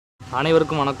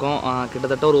அனைவருக்கும் வணக்கம்.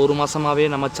 கிட்டத்தட்ட ஒரு மாதமாகவே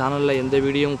நம்ம சேனலில் எந்த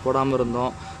வீடியோவும் போடாமல்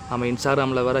இருந்தோம். நம்ம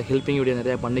இன்ஸ்டாகிராமில் வேறு ஹெல்ப்பிங் வீடியோ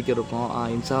நிறையா பண்ணிக்கிருக்கோம்.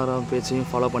 இன்ஸ்டாகிராம் பேஜையும்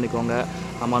ஃபாலோ பண்ணிக்கோங்க.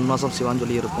 மண்வாசம் சிவான்னு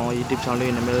சொல்லியிருக்கோம். யூடியூப்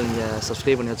சேனலையும் இனிமேல் நீங்கள்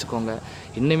சப்ஸ்கிரைப் பண்ணி வச்சுக்கோங்க.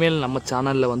 இனிமேல் நம்ம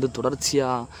சேனலில் வந்து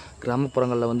தொடர்ச்சியாக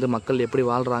கிராமப்புறங்களில் மக்கள் எப்படி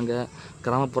வாழ்கிறாங்க,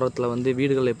 கிராமப்புறத்தில்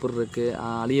வீடுகள் எப்படி இருக்குது,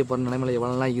 அழிய போகிற நிலைமையில்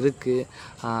எவ்வளோலாம் இருக்குது,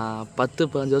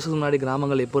 10-15 வருஷத்துக்கு முன்னாடி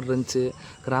கிராமங்கள் எப்படி இருந்துச்சு,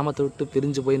 கிராமத்தை விட்டு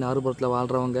பிரிஞ்சு போய் நகர்ப்புறத்தில்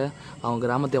வாழ்கிறவங்க அவங்க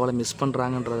கிராமத்தை எவ்வளோ மிஸ்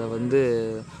பண்ணுறாங்கன்றதை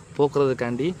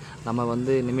போக்குறதுக்காண்டி நம்ம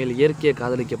இனிமேல் இயற்கையை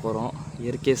காதலிக்க போகிறோம்.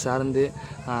 இயற்கையை சார்ந்து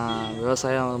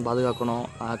விவசாயம் பாதுகாக்கணும்,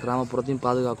 கிராமப்புறத்தையும்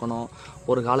பாதுகாக்கணும்.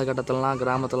 ஒரு காலகட்டத்திலலாம்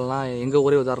கிராமத்துலலாம் எங்கள்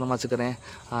ஊரே உதாரணமாக வச்சுக்கிறேன்,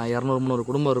 200-300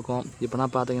 குடும்பம் இருக்கும். இப்போனா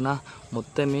பார்த்தீங்கன்னா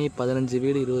மொத்தமே 15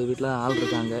 வீடு 20 வீட்டில் ஆள்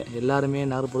இருக்காங்க. எல்லாருமே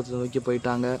நகர்ப்புறத்தை நோக்கி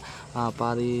போயிட்டாங்க.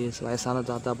 பாதி வயசான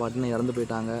தாத்தா பாட்டின்னு இறந்து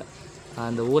போயிட்டாங்க.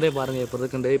 இந்த ஊரே பாருங்கள் எப்படி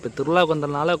இருக்குண்டு. இப்போ திருவிழாவுக்கு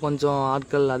வந்ததுனால கொஞ்சம்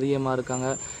ஆட்கள் அதிகமாக இருக்காங்க.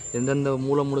 எந்தெந்த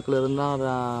மூலைமுடுக்கில் இருந்தால்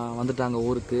வந்துட்டாங்க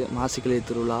ஊருக்கு. மாசிக்கிளை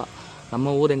திருவிழா.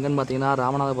 நம்ம ஊர் எங்கன்னு பார்த்தீங்கன்னா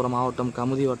ராமநாதபுரம் மாவட்டம்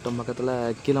கமுதி வட்டம் பக்கத்தில்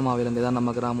கீழமாவிலங்கு தான்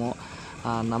நம்ம கிராமம்.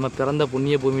 நம்ம பிறந்த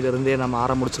புண்ணிய பூமியிலேருந்தே நம்ம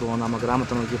ஆரம்பிச்சிருவோம் நம்ம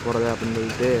கிராமத்தை நோக்கி போகிறது அப்படின்னு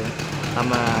சொல்லிட்டு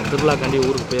நம்ம திருவிழாக்காண்டி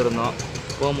ஊருக்கு போயிருந்தோம்.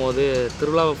 போகும்போது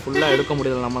திருவிழாவை ஃபுல்லாக எடுக்க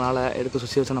முடியலை, நம்மளால் எடுக்க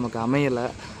சுச்சுவேஷன் நமக்கு அமையலை.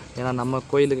 ஏன்னா நம்ம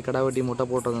கோயிலுக்கு கடை வெட்டி முட்டை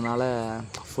போட்டதுனால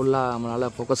ஃபுல்லாக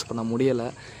நம்மளால் ஃபோக்கஸ் பண்ண முடியலை.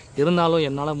 இருந்தாலும்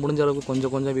என்னால் முடிஞ்ச அளவுக்கு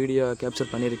கொஞ்சம் வீடியோ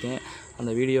கேப்சர் பண்ணியிருக்கேன்.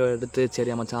 அந்த வீடியோ எடுத்து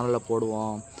சரி நம்ம சேனலில்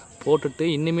போட்டுட்டு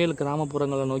இனிமேல்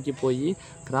கிராமப்புறங்களை நோக்கி போய்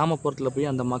கிராமப்புறத்தில் போய்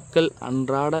அந்த மக்கள்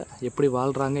அன்றாட எப்படி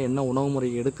வாழ்கிறாங்க, என்ன உணவு முறை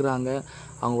எடுக்கிறாங்க,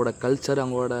 அவங்களோட கல்ச்சர்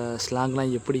அவங்களோட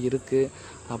ஸ்லாங்லாம் எப்படி இருக்குது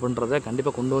அப்படின்றத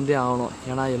கண்டிப்பாக கொண்டு வந்தே ஆகணும்.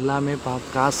 ஏன்னா எல்லாமே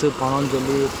காசு பணம்னு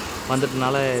சொல்லி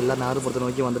வந்துட்டனால எல்லோரும் நகர்ப்புறத்தை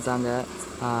நோக்கி வந்துட்டாங்க.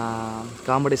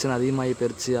 காம்படிஷன் அதிகமாகி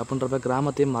போயிடுச்சு அப்படின்றப்ப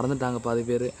கிராமத்தையும் மறந்துட்டாங்க பாதி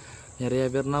பேர். நிறைய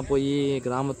பேர்னால் போய்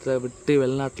கிராமத்தை விட்டு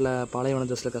வெளிநாட்டில் பாலைவன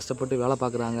தேசத்தில் கஷ்டப்பட்டு வேலை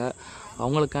பார்க்குறாங்க.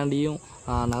 அவங்களுக்காண்டியும்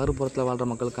நகர்ப்புறத்தில் வாழ்கிற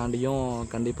மக்களுக்காண்டியும்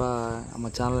கண்டிப்பாக நம்ம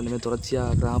சேனலில் இனிமேல்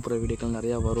தொடர்ச்சியாக கிராமப்புற வீடியோக்கள்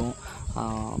நிறையா வரும்.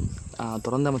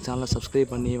 தொடர்ந்து நம்ம சேனலை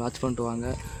சப்ஸ்கிரைப் பண்ணி வாட்ச் பண்ணிட்டு வாங்க.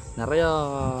 நிறையா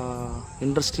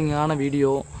இன்ட்ரெஸ்டிங்கான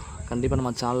வீடியோ கண்டிப்பாக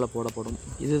நம்ம சேனலில் போடப்படும்.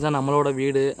 இதுதான் நம்மளோட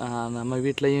வீடு. நம்ம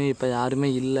வீட்லேயும் இப்போ யாருமே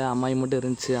இல்லை, அம்மாயி மட்டும்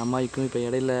இருந்துச்சு. அம்மாயிக்கும் இப்போ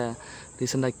இடையில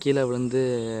ரீசெண்டாக கீழே விழுந்து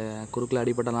குறுக்கில்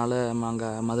அடிப்பட்டனால நம்ம அங்கே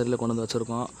மதுரையில் கொண்டு வந்து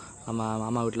வச்சுருக்கோம். நம்ம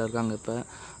மாமா வீட்டில் இருக்காங்க இப்போ.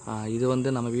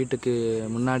 இது நம்ம வீட்டுக்கு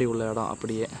முன்னாடி உள்ள இடம்.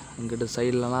 அப்படியே இங்கிட்டு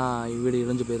சைட்லலாம் வீடு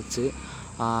இடிஞ்சு போயிடுச்சு.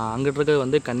 அங்கிட்டு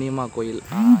இருக்கிறது கன்னியம்மா கோயில்,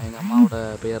 எங்கள் அம்மாவோட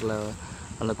பெயரில்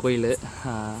அந்த கோயில்.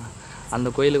 அந்த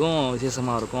கோயிலுக்கும்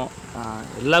விசேஷமாக இருக்கும்.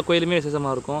 எல்லா கோயிலுமே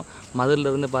விசேஷமாக இருக்கும்.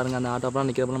 மதுரையிலேருந்து பாருங்கள், அந்த ஆட்டோப்பெலாம்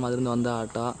நிற்கிறப்பெல்லாம் மதுரையிலேருந்து வந்த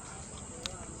ஆட்டோ.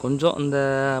 கொஞ்சம் இந்த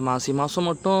மாசி மாதம்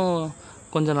மட்டும்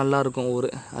கொஞ்சம் நல்லாயிருக்கும் ஊர்.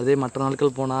 அதே மற்ற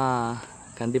நாட்கள் போனால்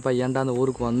கண்டிப்பாக ஏன்டா அந்த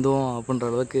ஊருக்கு வந்தோம்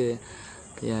அப்படின்ற அளவுக்கு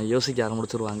யோசிக்க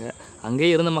ஆரம்பிச்சிருவாங்க.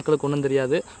 அங்கேயே இருந்த மக்களுக்கு ஒன்றும்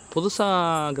தெரியாது.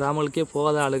 புதுசாக கிராமங்களுக்கே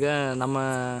போகாத ஆளுங்க நம்ம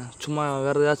சும்மா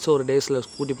வேறு ஏதாச்சும் ஒரு டேஸில்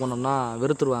ஸ்கூட்டி போனோம்னா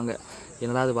வெறுத்துருவாங்க,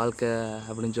 என்னடா அது வாழ்க்கை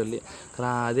அப்படின்னு சொல்லி.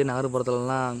 அதே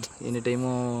நகர்ப்புறத்துலலாம் எனி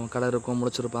டைமும் கடை இருக்கும்,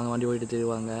 முடிச்சிருப்பாங்க, வண்டி ஓட்டிட்டு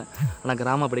தெரிவாங்க. ஆனால்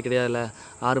கிராமம் அப்படி கிடையாதுல்ல.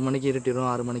 6 மணிக்கு இருட்டிடும்,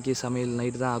 6 மணிக்கு சமையல்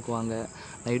நைட்டு தான் ஆக்குவாங்க.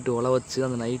 நைட்டு உழை வச்சு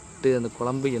அந்த நைட்டு அந்த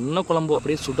குழம்பு என்ன குழம்போ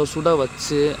அப்படியே சுட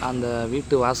வச்சு அந்த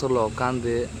வீட்டு வாசலில்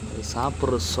உட்காந்து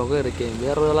சாப்பிட்ற சுகம் இருக்கே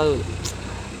வேறு அளவு.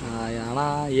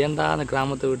 ஆனால் ஏன்டா அந்த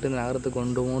கிராமத்தை விட்டு இந்த நகரத்துக்கு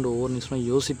கொண்டு ஒவ்வொரு நிமிஷமும்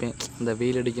யோசிப்பேன். இந்த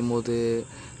வெயில் அடிக்கும் போது,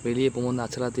 வெளியே போகும்போது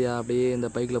அச்சலாத்தியாக அப்படியே இந்த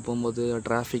பைக்கில் போகும்போது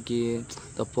டிராஃபிக்கு,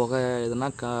 இந்த புகை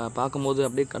இதெல்லாம் பார்க்கும்போது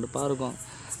அப்படியே கடுப்பாக இருக்கும்.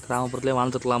 கிராமப்புறத்துலேயே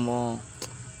வாழ்ந்துக்கலாமோ.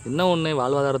 இன்னும் ஒன்று,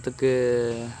 வாழ்வாதாரத்துக்கு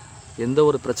எந்த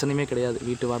ஒரு பிரச்சனையுமே கிடையாது.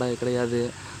 வீட்டு வாடகை கிடையாது,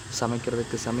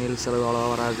 சமைக்கிறதுக்கு சமையல் செலவு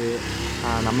அவ்வளோவா வராது.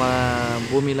 நம்ம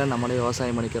பூமியில் நம்மளே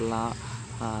விவசாயம் பண்ணிக்கிடலாம்.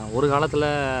 ஒரு காலத்தில்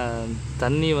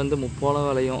தண்ணி முப்போலம்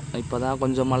விளையும். இப்போ தான்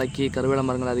கொஞ்சம் மழைக்கு கருவேல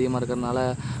மரங்கள் அதிகமாக இருக்கிறதுனால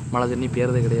மழை தண்ணி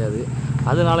பேரது கிடையாது.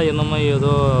 அதனால என்னமோ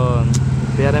ஏதோ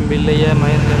பேரம்பிள்ளையே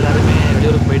மயன்கள் எல்லாருமே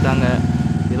வெளியூருக்கு போயிட்டாங்க.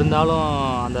 இருந்தாலும்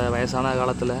அந்த வயசான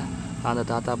காலத்தில் அந்த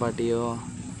தாத்தா பாட்டியோ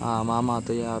மாமா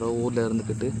அத்தையோ யாரோ ஊரில்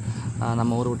இருந்துக்கிட்டு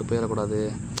நம்ம ஊரை விட்டு போயிடக்கூடாது,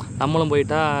 நம்மளும்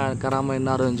போயிட்டால் கிராமம்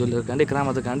என்னாருன்னு சொல்லியிருக்காண்டி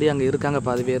கிராமத்துக்காண்டி அங்கே இருக்காங்க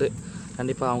பாதி பேர்.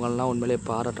 கண்டிப்பாக அவங்களெலாம் உண்மையிலே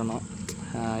பாராட்டணும்.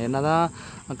 என்ன தான்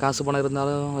காசு பணம்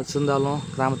இருந்தாலும் வச்சுருந்தாலும்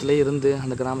கிராமத்திலே இருந்து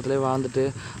அந்த கிராமத்திலே வாழ்ந்துட்டு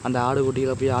அந்த ஆடு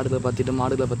குட்டிகளை போய் ஆடுகளை பற்றிட்டு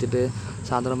மாடுகளை பற்றிட்டு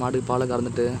சாயந்தரம் மாடுக்கு பாலை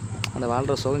கறந்துட்டு அந்த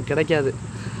வாழ்கிற சுகம் கிடைக்காது.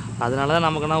 அதனால தான்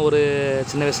நமக்குன்னா ஒரு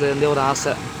சின்ன வயசுலேருந்தே ஒரு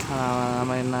ஆசை,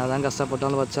 நம்ம என்ன தான்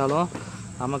கஷ்டப்பட்டாலும் வச்சாலும்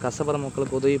நம்ம கஷ்டப்படுற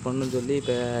மக்களுக்கு உதவி பண்ணணும்னு சொல்லி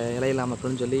இப்போ இலையில்லா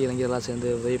மக்கள்னு சொல்லி இளைஞர்களாக சேர்ந்து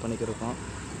உதவி பண்ணிக்கிருக்கோம்.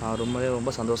 ரொம்ப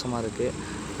சந்தோஷமாக இருக்குது.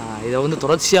 இதை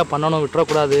தொடர்ச்சியாக பண்ணணும்,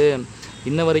 விட்டுறக்கூடாது.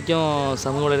 இன்ன வரைக்கும்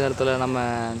சமூக வலைதளத்தில் நம்ம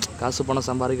காசு பணம்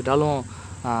சம்பாதிக்கிட்டாலும்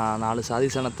 4 சாதி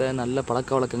சனத்தை நல்ல பழக்க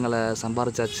வழக்கங்களை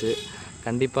சம்பாதிச்சாச்சு.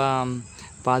 கண்டிப்பாக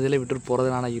பாதியில் விட்டுட்டு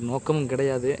போகிறதுனால நோக்கமும்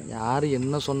கிடையாது. யார்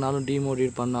என்ன சொன்னாலும்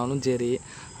டீமோட்டிவேட் பண்ணாலும் சரி,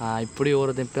 இப்படி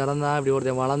ஒருத்தன் பிறந்தான் இப்படி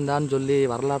ஒருத்தன் வளர்ந்தான்னு சொல்லி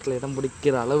வரலாற்றில் இடம்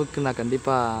பிடிக்கிற அளவுக்கு நான்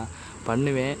கண்டிப்பாக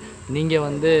பண்ணுவேன். நீங்கள்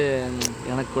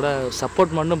எனக்கு கூட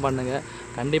சப்போர்ட் மட்டும் பண்ணுங்கள்.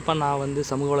 கண்டிப்பாக நான்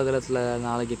சமூக வலைதளத்தில்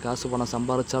நாளைக்கு காசு பணம்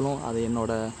சம்பாதிச்சாலும் அது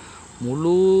என்னோடய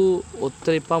முழு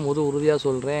ஒத்துழைப்பாக முழு உறுதியாக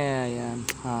சொல்கிறேன்.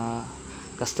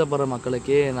 கஷ்டப்படுற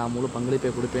மக்களுக்கே நான் முழு பங்களிப்பை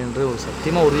கொடுப்பேன் என்று ஒரு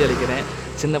சத்தியமாக உறுதியளிக்கிறேன்.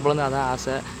 சின்ன பிள்ளைங்க அதான்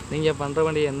ஆசை. நீங்கள் பண்ணுற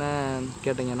வேண்டிய என்ன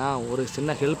கேட்டிங்கன்னா, ஒரு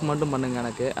சின்ன ஹெல்ப் மட்டும் பண்ணுங்கள்,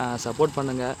 எனக்கு சப்போர்ட்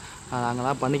பண்ணுங்கள்.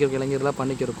 நாங்களாம் பண்ணிக்கிறோம், இளைஞர்களாக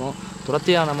பண்ணிக்கிருக்கோம்.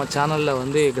 தொடர்ச்சியாக நம்ம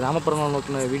சேனலில் கிராமப்புறங்களை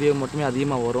நோக்கின வீடியோ மட்டுமே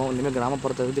அதிகமாக வரும். இனிமேல்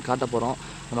கிராமப்புறத்தை காட்ட போகிறோம்,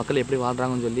 மக்கள் எப்படி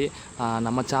வாழ்கிறாங்கன்னு சொல்லி.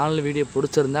 நம்ம சேனல் வீடியோ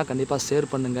பிடிச்சிருந்தா கண்டிப்பாக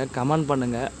ஷேர் பண்ணுங்கள், கமெண்ட்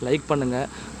பண்ணுங்கள், லைக் பண்ணுங்கள்.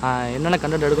 என்னென்ன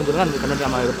கண்டென்ட் எடுக்குன்னு சொல்லுங்கள், அந்த கண்டென்ட்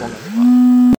நம்ம எடுப்போங்க.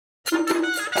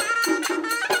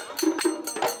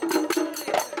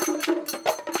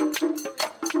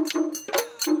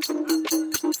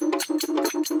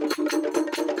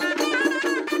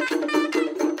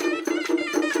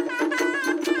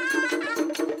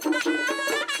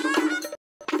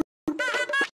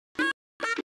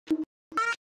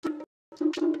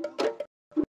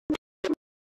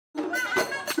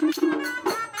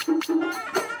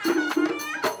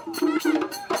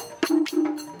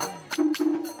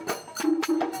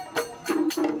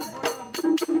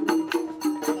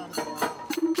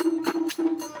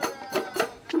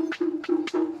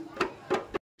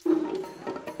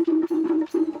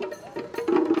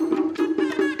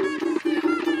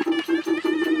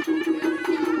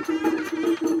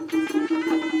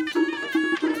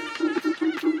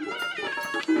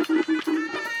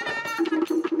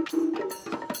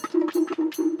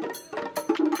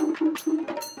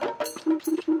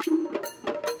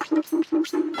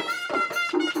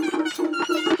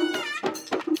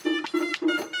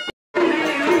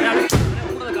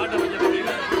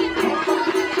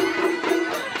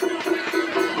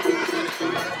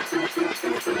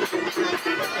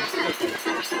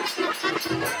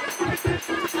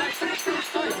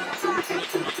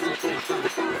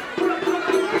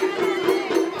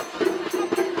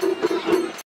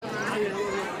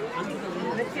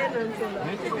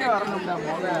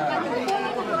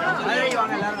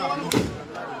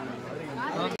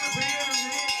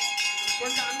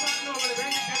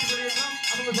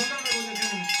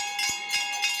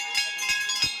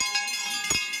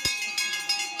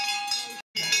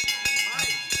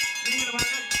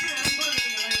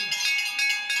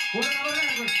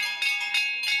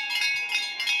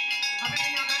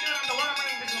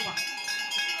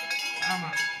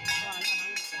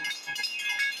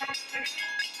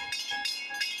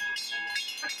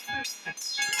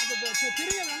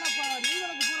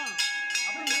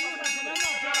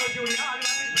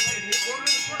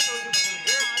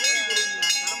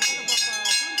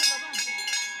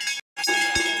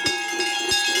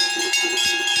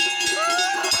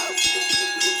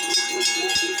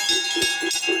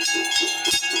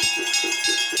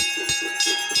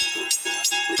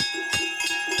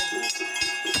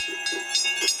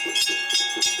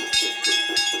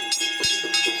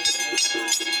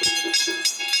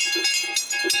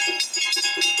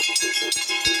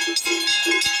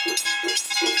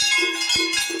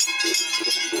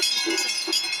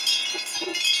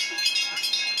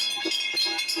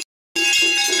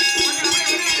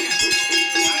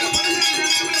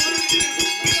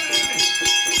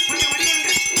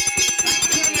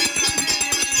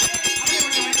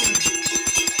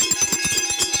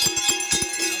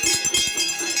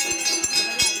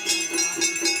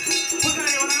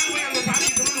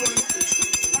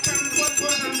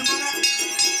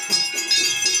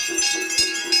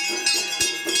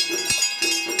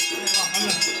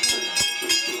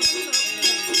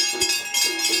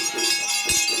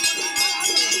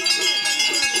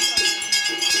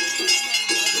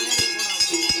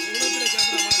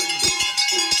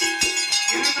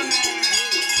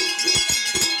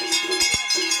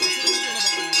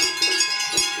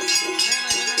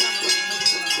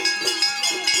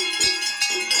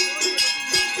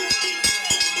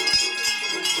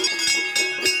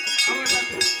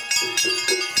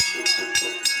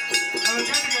 அவர்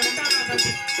கேட்டுக்க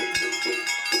 2வது